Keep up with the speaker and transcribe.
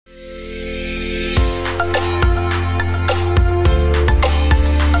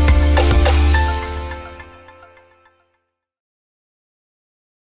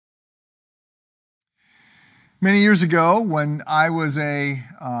Many years ago, when I was a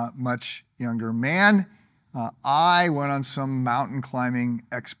much younger man, I went on some mountain climbing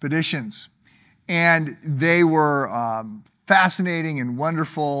expeditions. And they were fascinating and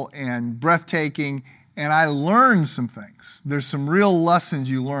wonderful and breathtaking, and I learned some things. There's some real lessons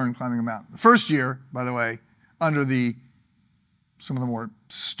you learn climbing a mountain. The first year, by the way, under some of the more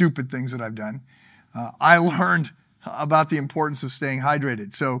stupid things that I've done, I learned about the importance of staying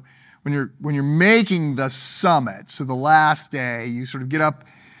hydrated. So when you're making the summit, so the last day, you sort of get up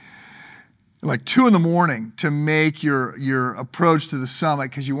like 2 a.m. to make your approach to the summit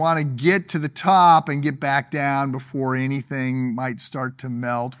because you want to get to the top and get back down before anything might start to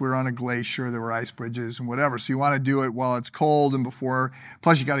melt. We're on a glacier, there were ice bridges and whatever, so you want to do it while it's cold and before,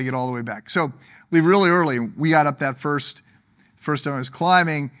 plus you got to get all the way back. So leave really early. We got up that first time I was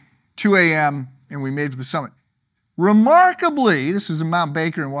climbing, 2 a.m., and we made it to the summit. Remarkably, this was in Mount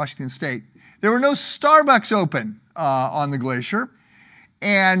Baker in Washington State, there were no Starbucks open on the glacier.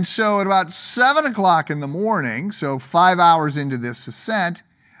 And so at about 7 o'clock in the morning, so 5 hours into this ascent,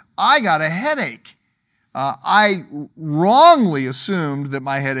 I got a headache. I wrongly assumed that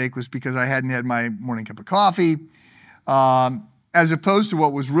my headache was because I hadn't had my morning cup of coffee, as opposed to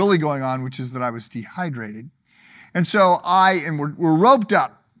what was really going on, which is that I was dehydrated. And so we're roped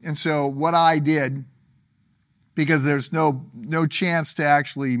up. And so what I did, because there's no chance to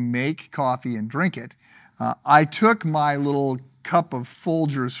actually make coffee and drink it, I took my little cup of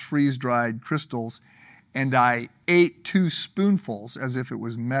Folgers freeze-dried crystals and I ate 2 spoonfuls as if it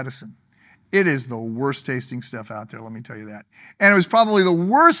was medicine. It is the worst tasting stuff out there, let me tell you that. And it was probably the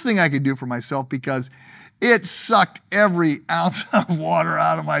worst thing I could do for myself because it sucked every ounce of water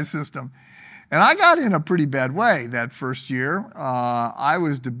out of my system. And I got in a pretty bad way that first year. I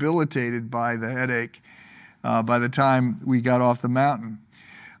was debilitated by the headache by the time we got off the mountain,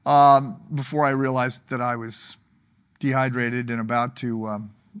 before I realized that I was dehydrated and about to,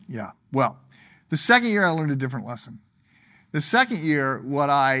 Well, the second year I learned a different lesson. The second year,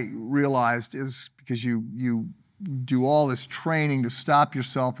 what I realized is because you do all this training to stop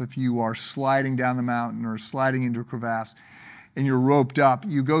yourself if you are sliding down the mountain or sliding into a crevasse and you're roped up,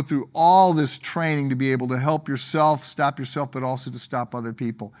 you go through all this training to be able to help yourself, stop yourself, but also to stop other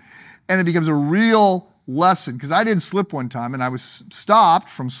people. And it becomes a real lesson, because I did slip one time and I was stopped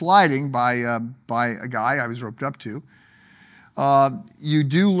from sliding by a guy I was roped up to. You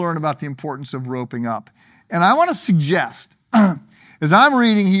do learn about the importance of roping up. And I want to suggest, as I'm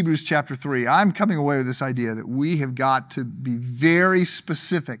reading Hebrews chapter 3, I'm coming away with this idea that we have got to be very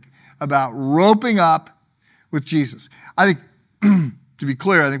specific about roping up with Jesus. I think, to be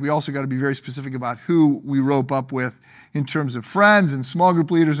clear, I think we also got to be very specific about who we rope up with in terms of friends and small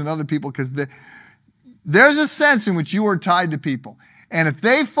group leaders and other people, because there's a sense in which you are tied to people. And if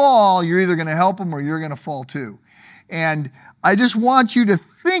they fall, you're either going to help them or you're going to fall too. And I just want you to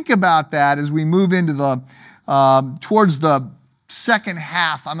think about that as we move into towards the second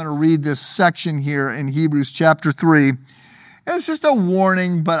half. I'm going to read this section here in Hebrews chapter 3. And it's just a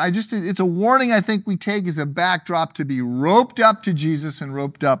warning, but it's a warning I think we take as a backdrop to be roped up to Jesus and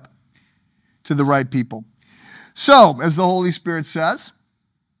roped up to the right people. So, as the Holy Spirit says,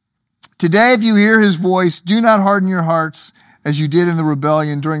 today if you hear his voice, do not harden your hearts as you did in the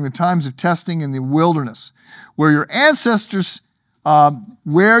rebellion during the times of testing in the wilderness, where your ancestors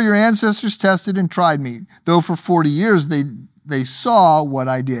tested and tried me, though for 40 years they saw what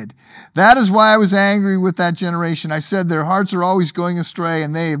I did. That is why I was angry with that generation. I said, their hearts are always going astray,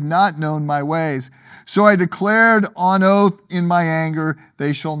 and they have not known my ways. So I declared on oath in my anger,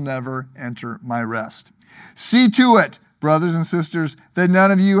 they shall never enter my rest. See to it, brothers and sisters, that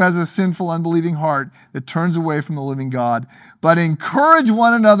none of you has a sinful, unbelieving heart that turns away from the living God, but encourage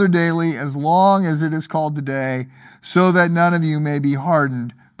one another daily as long as it is called today, so that none of you may be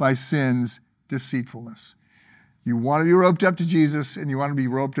hardened by sin's deceitfulness. You want to be roped up to Jesus, and you want to be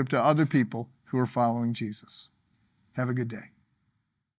roped up to other people who are following Jesus. Have a good day.